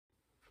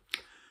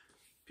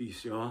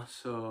Peace, y'all.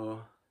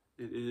 So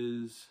it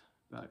is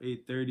about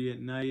 8:30 at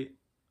night.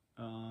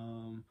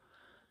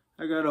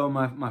 I got all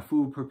my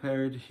food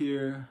prepared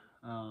here.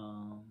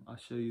 I'll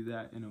show you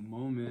that in a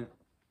moment.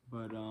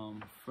 But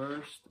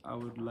first, I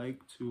would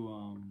like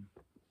to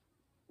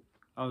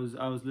I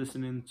was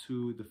listening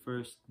to the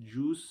first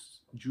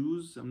juz.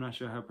 I'm not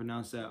sure how to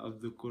pronounce that,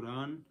 of the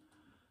Quran,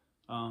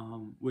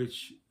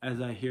 which, as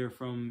I hear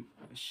from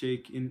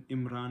Sheikh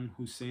Imran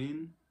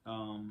Hussein,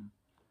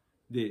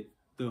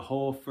 the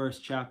whole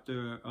first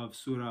chapter of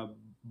Surah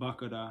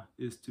Baqarah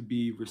is to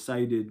be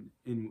recited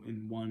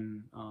in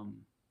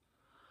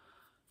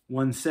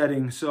one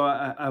setting. So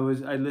I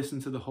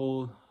listened to the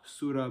whole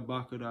Surah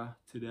Baqarah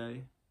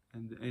today,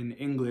 and in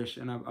English,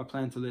 and I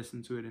plan to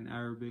listen to it in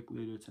Arabic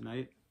later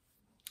tonight.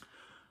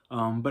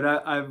 But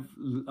I've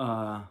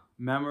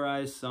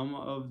memorized some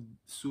of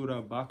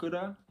Surah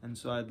Baqarah, and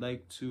so I'd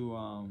like to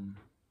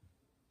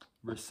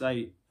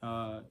recite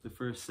the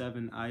first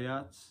 7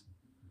 ayats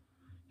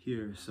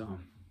here. So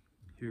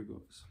here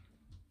goes.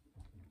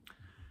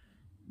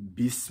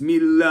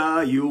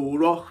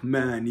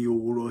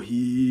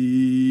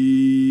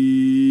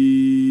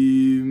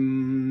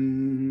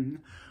 Bismillahirrahmanirrahim.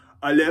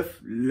 Alef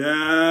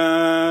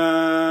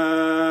Lam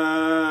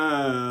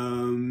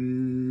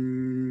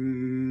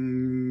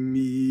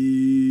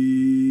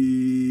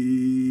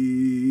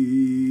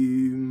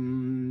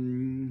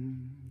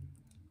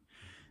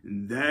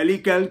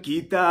ذلك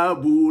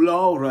الكتاب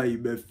لا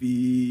ريب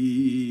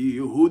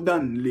فيه هدى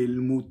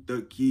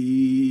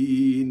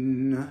للمتقين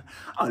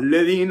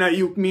الذين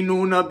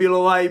يؤمنون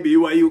بالغيب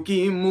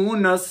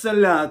ويقيمون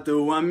الصلاة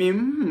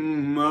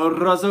ومما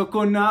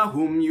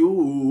رزقناهم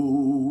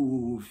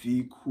ينفقون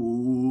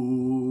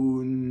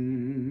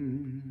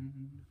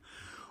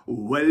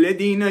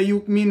والذين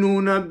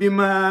يؤمنون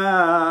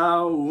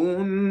بما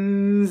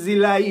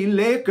أنزل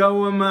إليك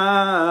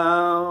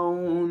وما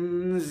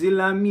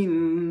أنزل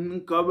من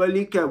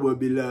قبلك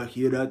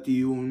وبالآخرة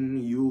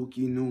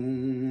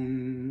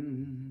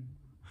يوقنون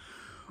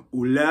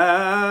أولئك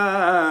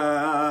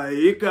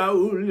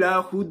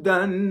على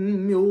هدى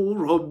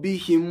من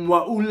ربهم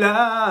وأولئك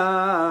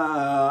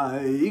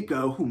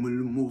هم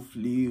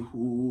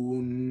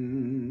المفلحون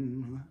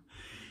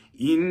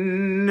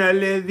إن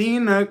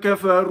الذين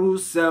كفروا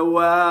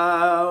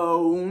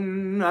سواء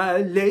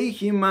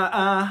عليهم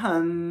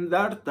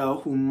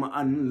أأنذرتهم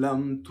أم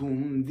لم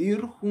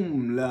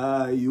تنذرهم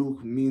لا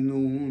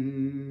يؤمنون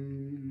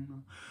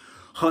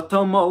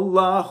ختم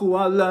الله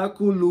على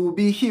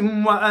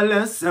قلوبهم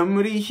وعلى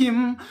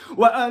سمعهم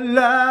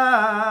وعلى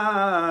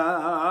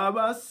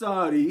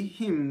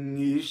أبصارهم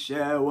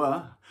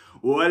غشاوة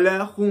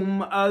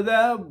ولهم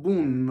عذاب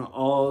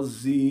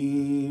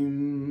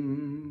عظيم.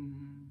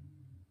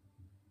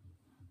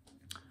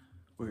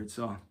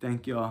 So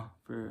thank y'all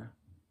for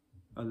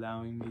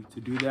allowing me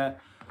to do that.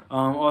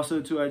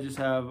 Also too, I just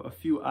have a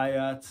few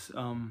ayats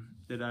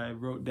that I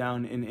wrote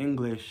down in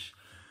English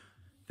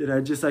that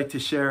I'd just like to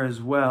share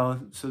as well.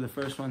 So the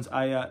first one's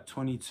ayat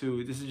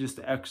 22. This is just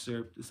the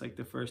excerpt. It's like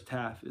the first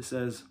half. It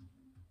says,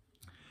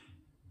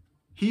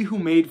 "He who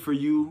made for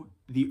you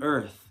the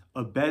earth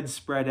a bed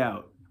spread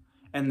out,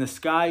 and the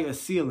sky a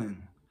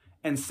ceiling,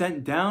 and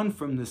sent down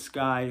from the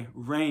sky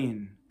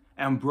rain,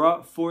 and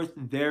brought forth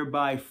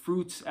thereby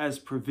fruits as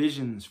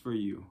provisions for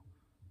you.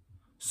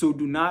 So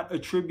do not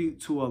attribute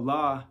to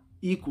Allah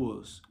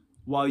equals,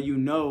 while you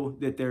know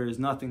that there is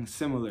nothing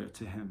similar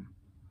to him."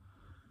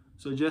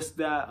 So just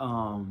that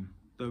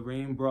the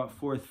rain brought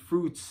forth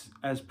fruits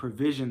as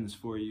provisions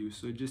for you.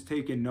 So just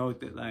take a note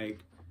that,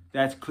 like,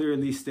 that's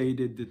clearly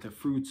stated that the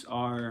fruits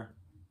are,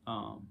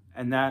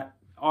 and that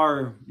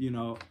are, you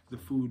know, the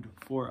food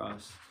for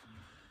us.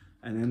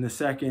 And then the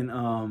second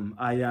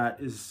ayat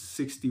is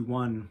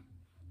 61.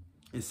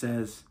 It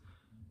says,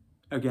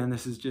 again,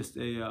 this is just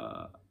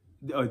a,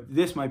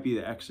 this might be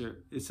the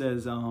excerpt. It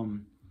says,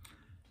 and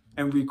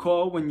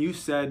recall when you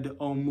said,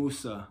 O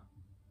Musa,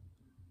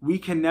 we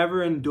can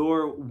never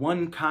endure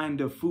one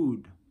kind of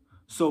food.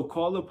 So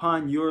call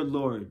upon your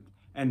Lord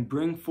and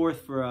bring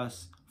forth for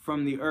us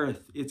from the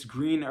earth its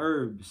green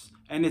herbs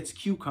and its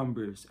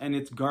cucumbers and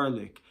its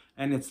garlic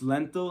and its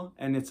lentil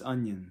and its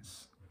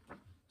onions.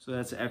 So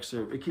that's an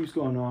excerpt. It keeps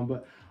going on,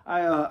 but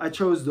I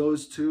chose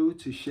those two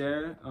to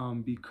share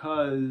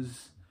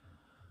because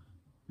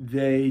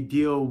they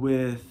deal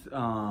with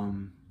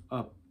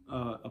a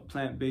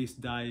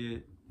plant-based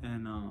diet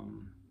and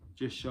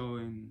just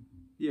showing,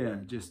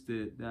 yeah, just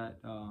that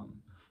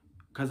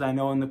because I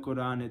know in the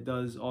Quran it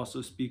does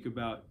also speak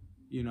about,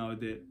 you know,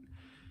 that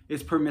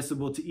it's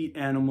permissible to eat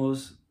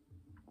animals,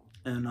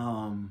 and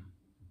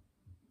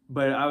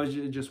but I was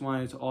just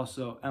wanted to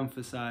also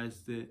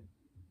emphasize that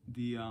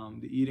the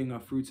eating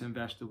of fruits and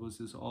vegetables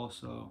is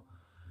also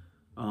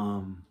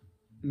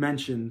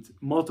mentioned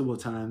multiple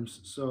times.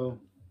 So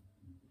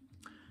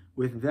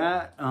with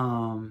that,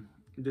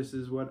 this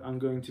is what I'm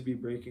going to be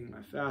breaking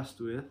my fast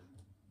with.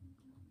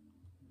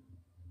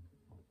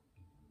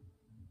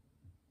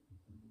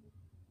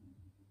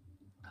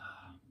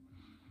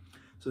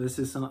 So this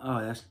is some,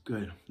 oh, that's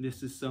good.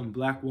 This is some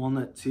black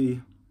walnut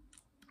tea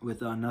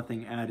with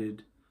nothing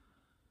added.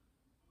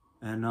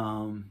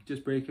 and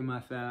just breaking my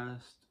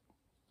fast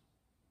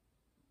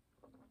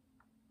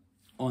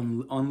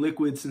on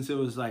liquid, since it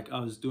was like I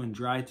was doing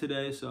dry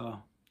today,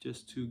 so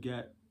just to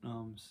get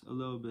a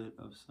little bit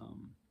of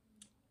some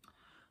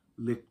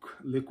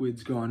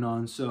liquids going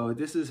on. So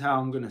this is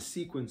how I'm gonna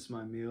sequence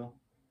my meal.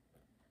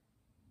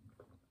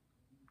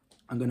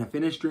 I'm gonna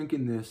finish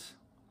drinking this,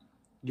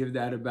 give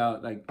that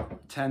about like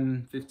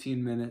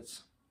 10-15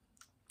 minutes,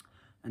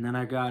 and then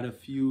I got a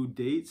few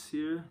dates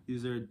here.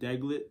 These are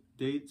Deglet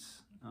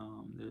dates.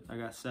 I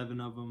got 7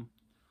 of them,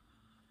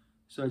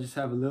 so I just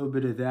have a little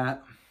bit of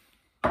that.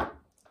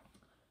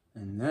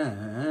 And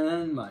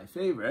then my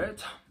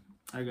favorite,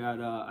 I got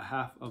a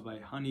half of a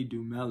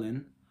honeydew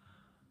melon,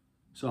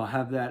 so I'll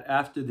have that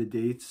after the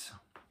dates.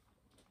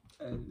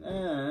 And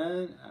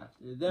then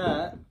after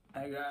that,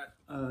 I got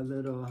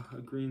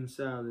a green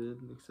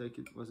salad. Looks like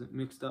it wasn't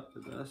mixed up the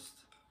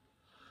best.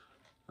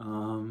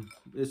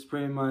 It's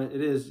pretty much,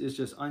 it's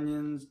just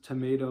onions,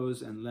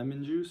 tomatoes, and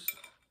lemon juice.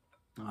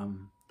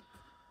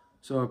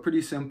 So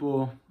pretty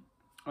simple.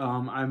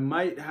 I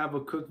might have a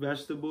cooked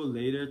vegetable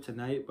later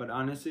tonight, but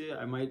honestly,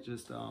 I might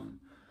just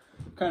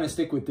kind of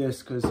stick with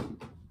this, because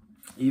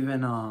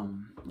even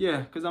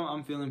yeah, because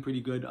I'm feeling pretty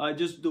good.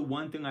 Just the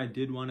one thing I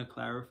did want to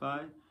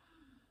clarify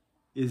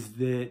is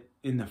that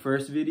in the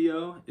first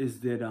video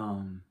is that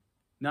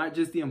not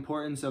just the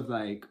importance of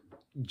like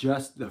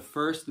just the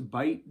first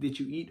bite that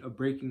you eat of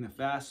breaking the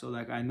fast. So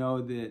like I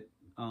know that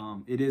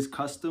it is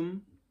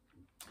custom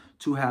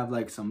to have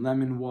like some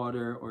lemon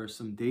water or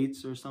some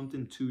dates or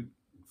something to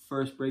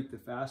first break the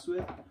fast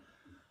with.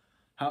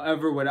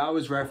 However, what I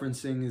was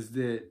referencing is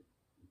that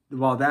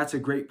while that's a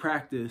great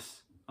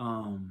practice,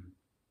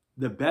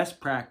 the best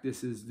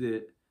practice is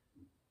that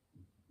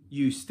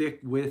you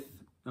stick with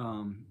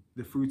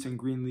the fruits and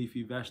green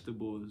leafy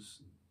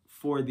vegetables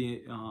for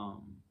the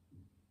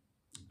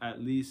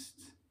at least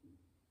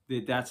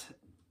that's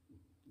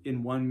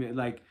in one,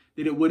 like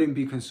that it wouldn't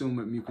be consumed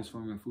with mucus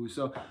forming food.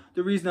 So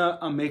the reason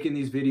I'm making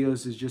these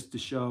videos is just to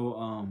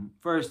show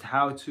first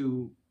how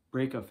to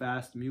break a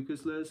fast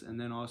mucusless, and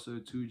then also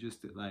to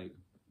just that like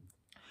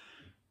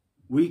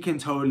we can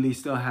totally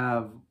still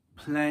have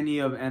plenty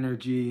of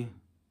energy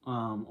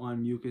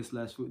on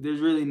mucusless food. There's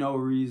really no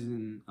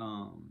reason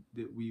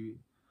that we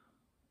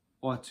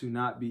ought to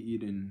not be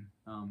eating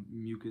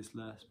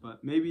mucusless,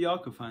 but maybe y'all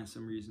could find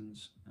some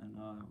reasons and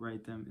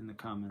write them in the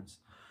comments.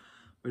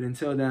 But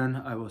until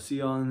then, I will see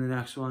y'all in the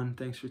next one.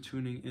 Thanks for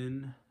tuning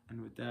in,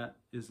 and with that,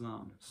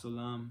 Islam,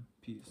 salam,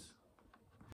 peace.